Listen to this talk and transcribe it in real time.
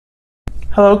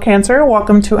Hello, Cancer.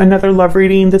 Welcome to another love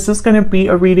reading. This is going to be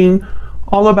a reading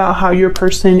all about how your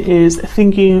person is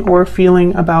thinking or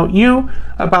feeling about you,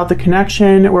 about the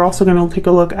connection. We're also going to take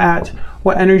a look at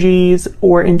what energies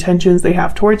or intentions they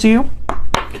have towards you.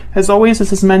 As always,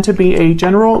 this is meant to be a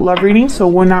general love reading, so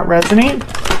will not resonate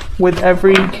with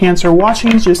every Cancer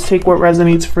watching. Just take what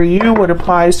resonates for you, what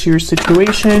applies to your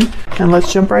situation, and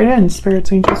let's jump right in.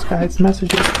 Spirits, angels, guides,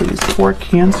 messages, please, for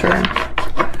Cancer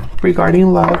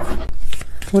regarding love.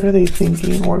 What are they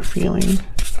thinking or feeling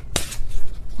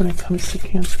when it comes to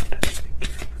Cancer?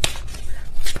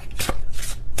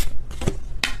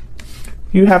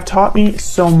 You have taught me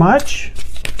so much.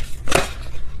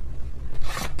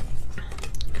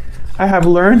 I have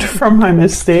learned from my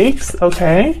mistakes.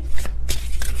 Okay.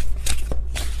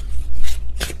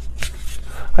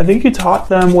 I think you taught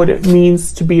them what it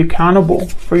means to be accountable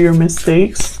for your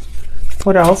mistakes.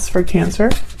 What else for Cancer?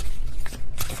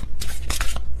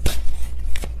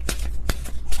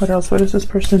 What else? What is this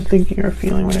person thinking or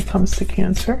feeling when it comes to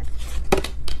Cancer?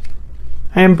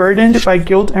 I am burdened by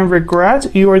guilt and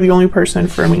regret. You are the only person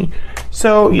for me.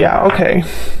 So yeah, okay.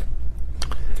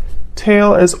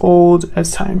 Tale as old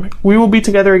as time. We will be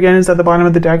together again is at the bottom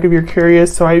of the deck if you're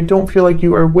curious. So I don't feel like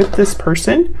you are with this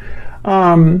person.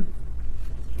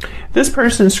 This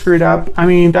person screwed up. I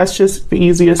mean, that's just the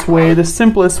easiest way, the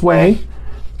simplest way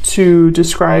to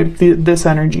describe this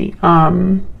energy.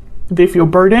 They feel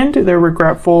burdened, they're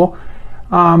regretful,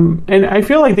 and I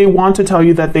feel like they want to tell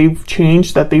you that they've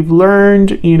changed, that they've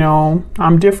learned, you know,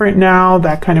 I'm different now,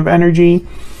 that kind of energy.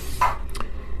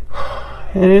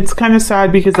 And it's kind of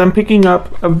sad because I'm picking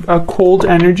up a cold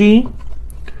energy,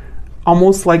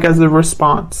 almost like as a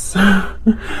response.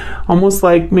 Almost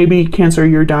like maybe Cancer,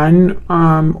 you're done,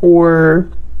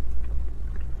 or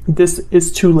this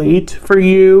is too late for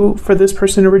you, for this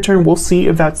person to return. We'll see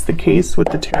if that's the case with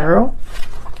the tarot.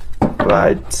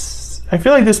 But I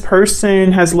feel like this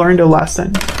person has learned a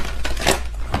lesson.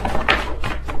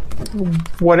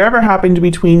 Whatever happened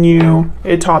between you,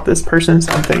 it taught this person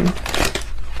something.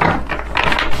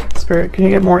 Spirit, can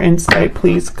you get more insight,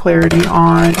 please? Clarity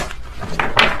on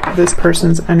this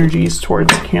person's energies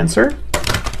towards Cancer.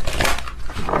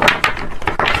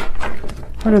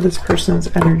 What are this person's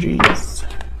energies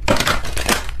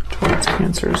towards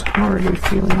Cancers? How are they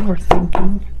feeling or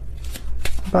thinking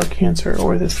about Cancer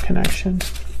or this connection?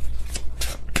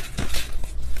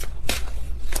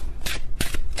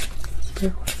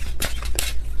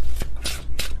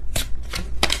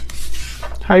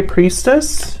 High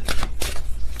Priestess.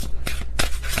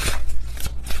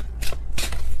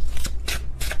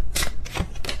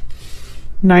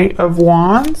 Knight of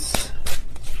Wands.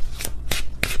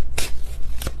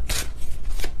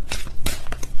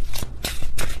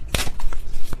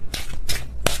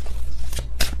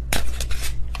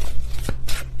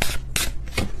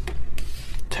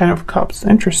 Ten of Cups.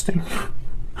 Interesting.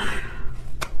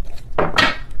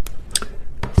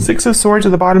 Six of Swords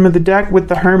at the bottom of the deck with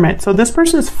the Hermit. So this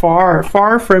person's far,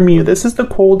 far from you. This is the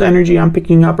cold energy I'm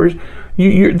picking up. Or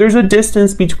there's a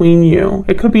distance between you.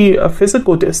 It could be a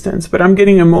physical distance, but I'm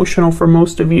getting emotional for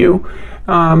most of you.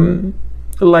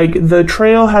 Like the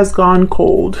trail has gone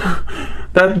cold.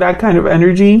 that kind of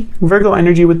energy. Virgo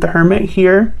energy with the Hermit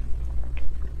here.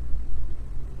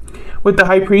 With the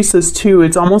High Priestess too,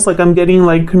 it's almost like I'm getting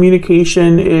like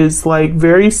communication is like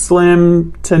very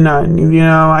slim to none. You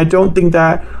know, I don't think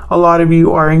that a lot of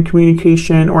you are in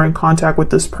communication or in contact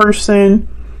with this person.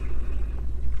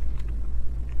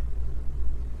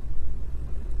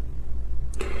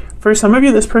 For some of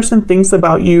you, this person thinks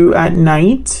about you at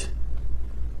night.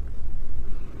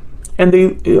 And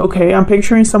okay, I'm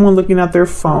picturing someone looking at their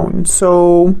phone.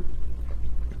 So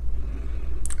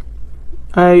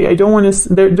I don't want to,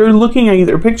 they're looking at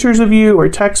either pictures of you or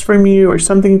text from you or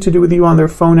something to do with you on their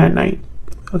phone at night.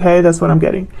 Okay, that's what I'm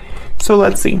getting. So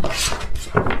let's see.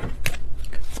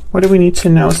 What do we need to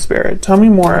know, Spirit? Tell me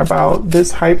more about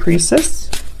this High Priestess.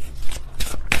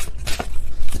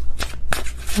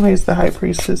 Why is the High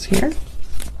Priestess here?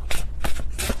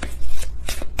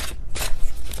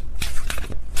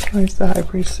 Why is the High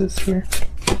Priestess here?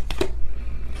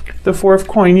 The Four of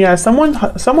Coin. Yeah,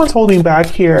 someone's holding back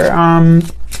here. Can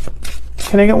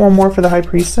I get one more for the High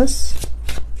Priestess?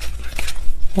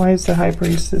 Why is the High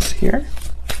Priestess here?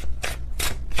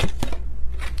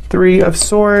 Three of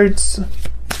Swords.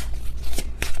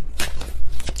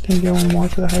 Can you get one more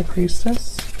for the High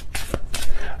Priestess?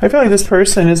 I feel like this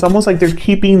person is almost like they're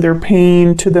keeping their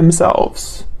pain to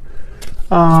themselves.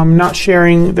 Not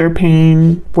sharing their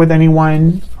pain with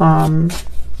anyone.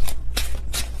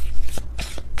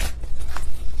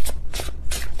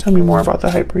 Tell me more about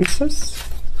the High Priestess.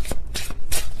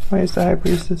 Why is the High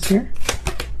Priestess here?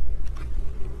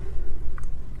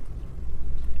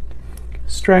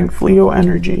 Strength, Leo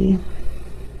energy.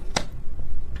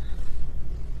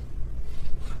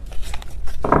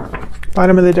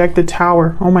 Bottom of the deck, the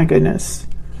Tower. Oh my goodness.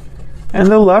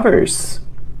 And the Lovers.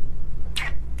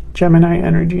 Gemini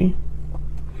energy.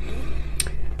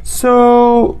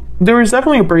 So there was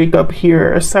definitely a breakup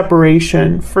here, a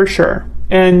separation for sure.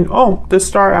 And oh, the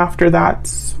Star after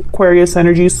that, Aquarius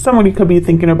energy. Somebody could be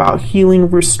thinking about healing,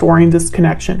 restoring this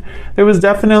connection. There was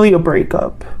definitely a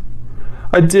breakup,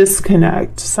 a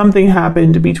disconnect. Something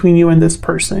happened between you and this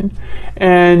person.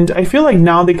 And I feel like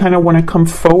now they kind of want to come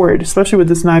forward, especially with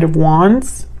this Knight of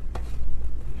Wands.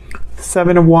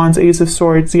 Seven of Wands, Ace of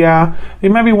Swords. Yeah, they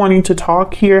might be wanting to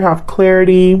talk here, have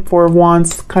clarity. Four of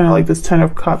Wands, kind of like this Ten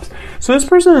of Cups. So this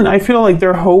person, I feel like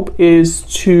their hope is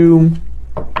to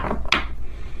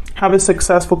have a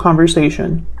successful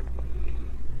conversation.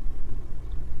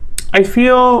 I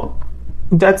feel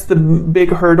that's the big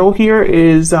hurdle here,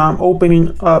 is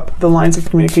opening up the lines of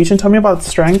communication. Tell me about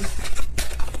strength.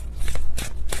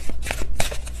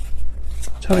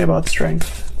 Tell me about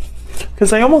strength.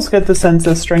 Because I almost get the sense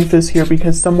that strength is here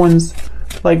because someone's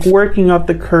like working up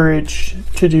the courage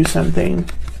to do something.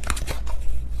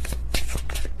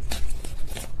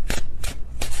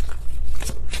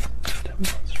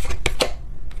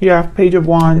 Yeah, Page of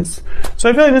Wands. So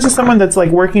I feel like this is someone that's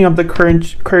like working up the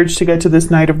courage to get to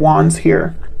this Knight of Wands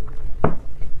here.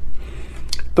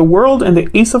 The World and the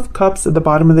Ace of Cups at the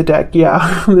bottom of the deck.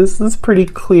 Yeah, this is pretty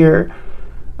clear.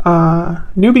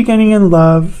 New beginning in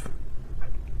love.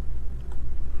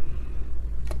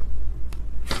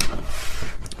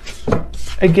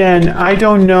 Again, I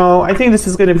don't know. I think this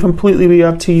is going to completely be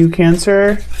up to you,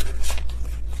 Cancer.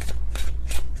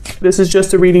 This is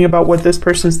just a reading about what this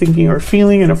person's thinking or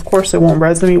feeling, and of course it won't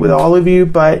resonate with all of you,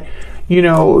 but you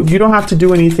know, you don't have to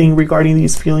do anything regarding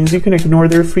these feelings. You can ignore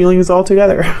their feelings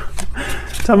altogether.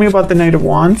 Tell me about the Knight of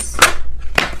Wands.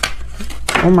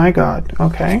 Oh my God.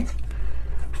 Okay.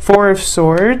 Four of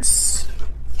Swords.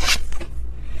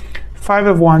 Five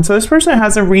of Wands. So this person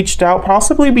hasn't reached out,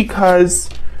 possibly because,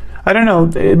 I don't know,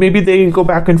 maybe they go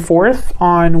back and forth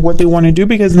on what they want to do,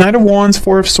 because Knight of Wands,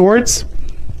 Four of Swords,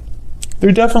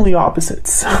 they're definitely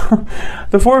opposites.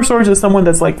 The Four of Swords is someone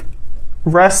that's like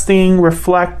resting,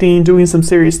 reflecting, doing some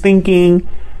serious thinking,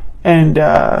 and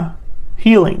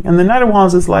healing. And the Knight of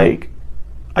Wands is like,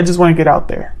 I just want to get out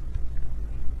there.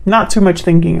 Not too much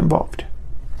thinking involved.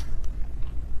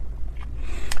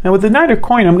 And with the Knight of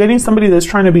Coin, I'm getting somebody that's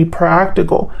trying to be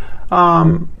practical.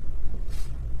 But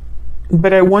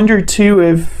I wonder too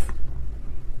if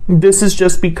this is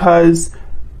just because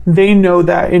they know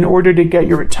that in order to get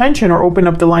your attention or open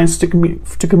up the lines to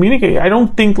communicate. I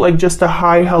don't think like just a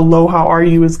hi, hello, how are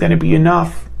you is going to be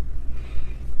enough.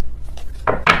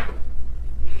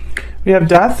 We have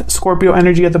Death, Scorpio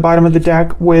energy at the bottom of the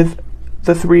deck with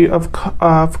the Three of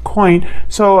Coin.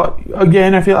 So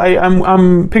again, I feel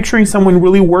I'm picturing someone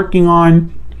really working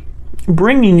on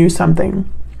bringing you something.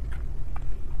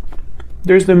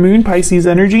 There's the Moon, Pisces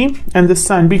energy, and the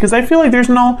Sun, because I feel like there's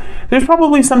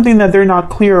probably something that they're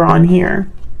not clear on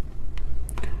here.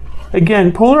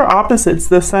 Again, polar opposites,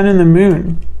 the Sun and the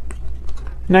Moon.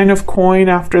 Nine of Coin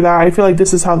after that. I feel like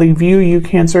this is how they view you,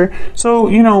 Cancer. So,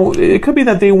 you know, it could be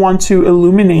that they want to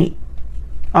illuminate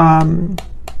how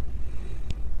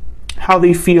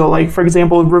they feel. Like, for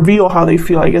example, reveal how they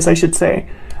feel, I guess I should say,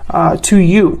 to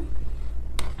you.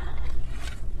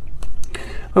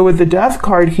 But with the Death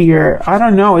card here, I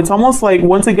don't know. It's almost like,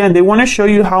 once again, they want to show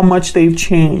you how much they've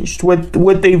changed,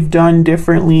 what they've done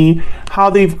differently, how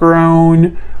they've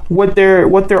grown, what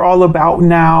they're all about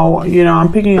now. You know,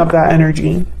 I'm picking up that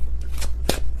energy.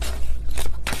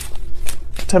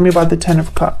 Tell me about the Ten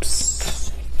of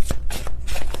Cups.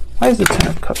 Why is the Ten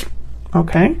of Cups?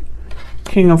 Okay.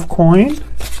 King of Coin.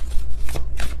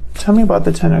 Tell me about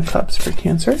the Ten of Cups for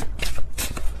Cancer.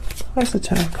 Why is the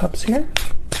Ten of Cups here?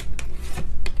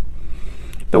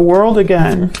 The World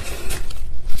again.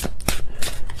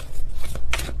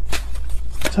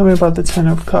 Tell me about the Ten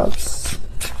of Cups.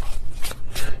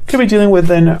 Could be dealing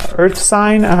with an earth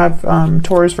sign. I have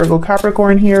Taurus, Virgo,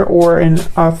 Capricorn here, or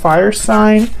a fire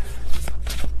sign.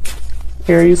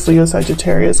 Aries, Leo,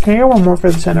 Sagittarius. Can I get one more for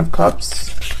the Ten of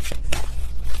Cups?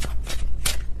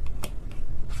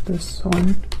 This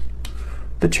one.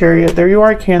 The Chariot. There you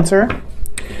are, Cancer.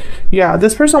 Yeah,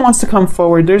 this person wants to come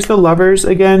forward. There's the Lovers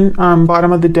again,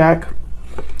 bottom of the deck,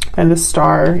 and the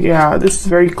Star. Yeah, this is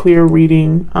very clear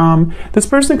reading. This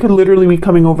person could literally be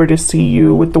coming over to see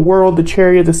you. With the World, the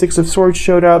Chariot, the Six of Swords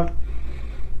showed up.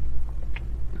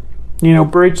 You know,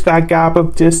 bridge that gap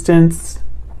of distance.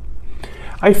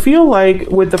 I feel like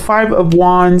with the Five of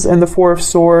Wands and the Four of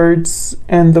Swords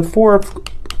and the Four of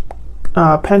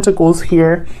Pentacles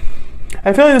here.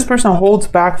 I feel like this person holds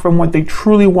back from what they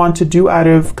truly want to do out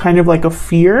of kind of like a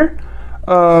fear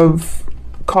of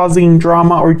causing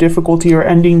drama or difficulty or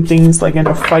ending things like in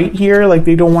a fight here. Like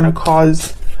they don't want to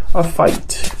cause a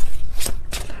fight.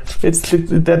 It's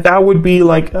that would be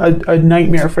like a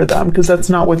nightmare for them, because that's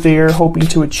not what they are hoping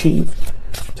to achieve.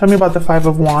 Tell me about the Five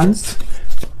of Wands.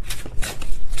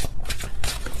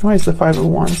 Why is the Five of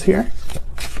Wands here?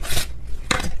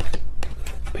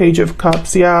 Page of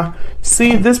Cups. Yeah.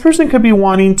 See, this person could be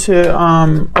wanting to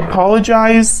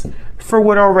apologize for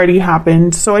what already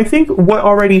happened. So I think what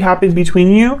already happened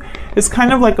between you is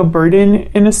kind of like a burden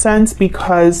in a sense,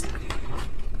 because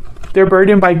they're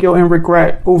burdened by guilt and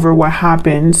regret over what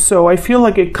happened. So I feel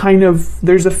like it kind of,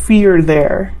 there's a fear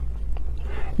there.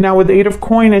 Now with the Eight of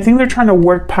Coin, I think they're trying to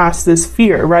work past this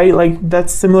fear, right? Like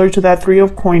that's similar to that Three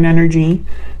of Coin energy.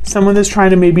 Someone that's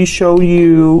trying to maybe show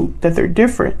you that they're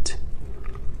different.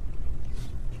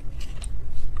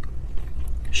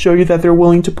 Show you that they're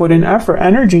willing to put in effort,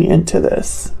 energy into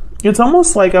this. It's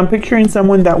almost like I'm picturing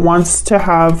someone that wants to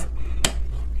have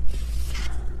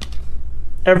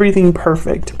everything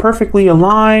perfect, perfectly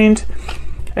aligned.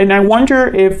 And I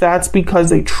wonder if that's because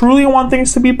they truly want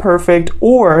things to be perfect,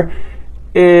 or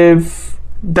if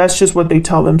that's just what they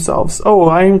tell themselves. Oh,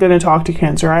 I am going to talk to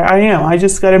Cancer. I am. I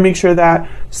just got to make sure that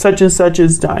such and such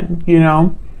is done, you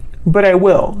know, but I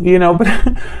will, you know,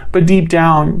 but deep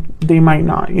down they might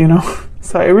not, you know.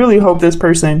 So I really hope this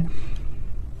person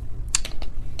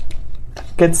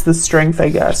gets the strength, I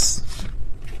guess,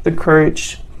 the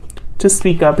courage to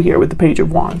speak up here with the Page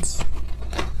of Wands.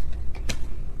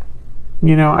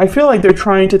 You know, I feel like they're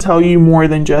trying to tell you more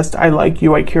than just, I like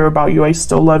you, I care about you, I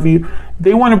still love you.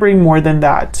 They want to bring more than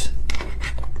that.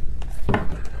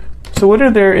 So what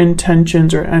are their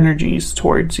intentions or energies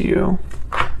towards you?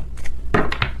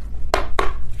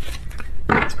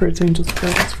 Spirits, angels,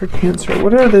 guides for Cancer.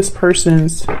 What are this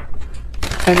person's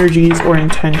energies or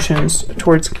intentions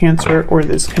towards Cancer or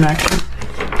this connection?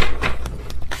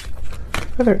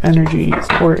 What are their energies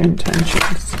or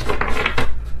intentions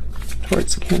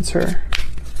towards Cancer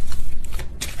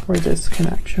or this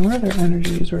connection? What are their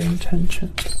energies or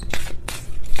intentions?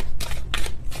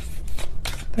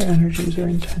 Their energies or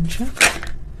intentions?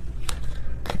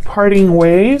 Parting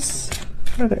ways.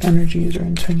 What are their energies or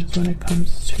intentions when it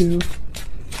comes to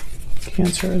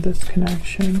Cancer or this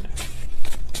connection?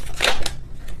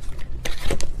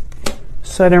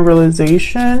 Sudden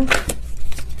realization.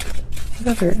 What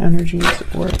are their energies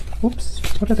or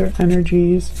what are their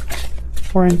energies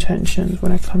or intentions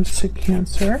when it comes to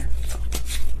Cancer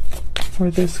or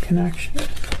this connection?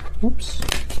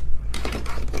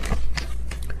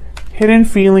 Hidden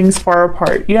feelings far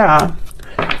apart. Yeah.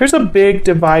 There's a big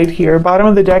divide here. Bottom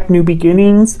of the deck, new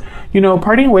beginnings. You know,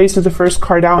 parting ways is the first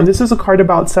card out. And this is a card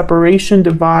about separation,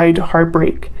 divide,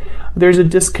 heartbreak. There's a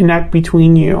disconnect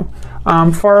between you.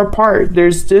 Far apart,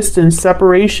 there's distance,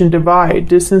 separation, divide.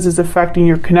 Distance is affecting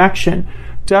your connection.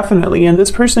 Definitely. And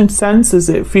this person senses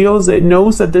it, feels it,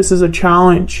 knows that this is a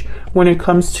challenge when it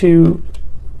comes to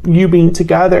you being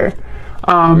together.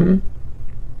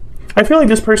 I feel like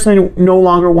this person no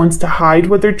longer wants to hide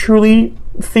what they're truly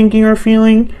thinking or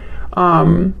feeling.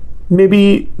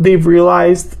 Maybe they've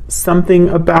realized something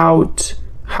about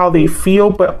how they feel,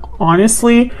 but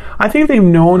honestly, I think they've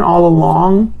known all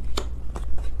along,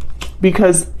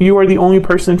 because you are the only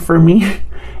person for me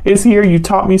is here. You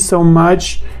taught me so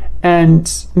much,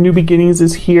 and new beginnings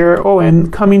is here. Oh,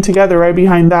 and coming together right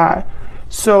behind that.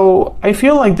 So I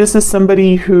feel like this is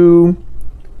somebody who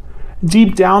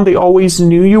deep down, they always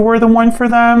knew you were the one for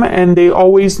them, and they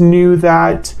always knew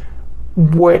that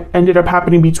what ended up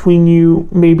happening between you,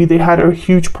 maybe they had a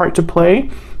huge part to play,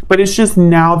 but it's just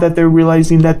now that they're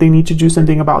realizing that they need to do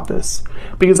something about this,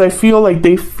 because I feel like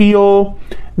they feel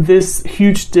this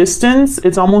huge distance.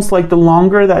 It's almost like the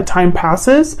longer that time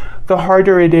passes, the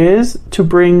harder it is to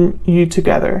bring you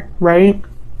together, right?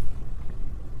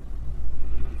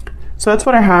 So that's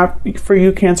what I have for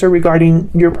you, Cancer,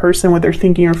 regarding your person, what they're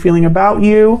thinking or feeling about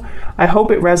you. I hope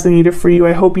it resonated for you.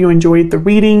 I hope you enjoyed the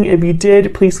reading. If you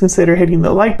did, please consider hitting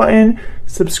the like button,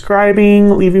 subscribing,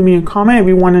 leaving me a comment if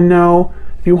you want to know,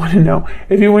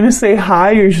 if you want to say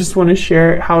hi or you just want to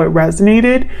share how it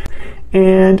resonated.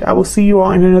 And I will see you all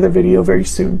in another video very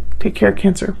soon. Take care,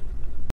 Cancer.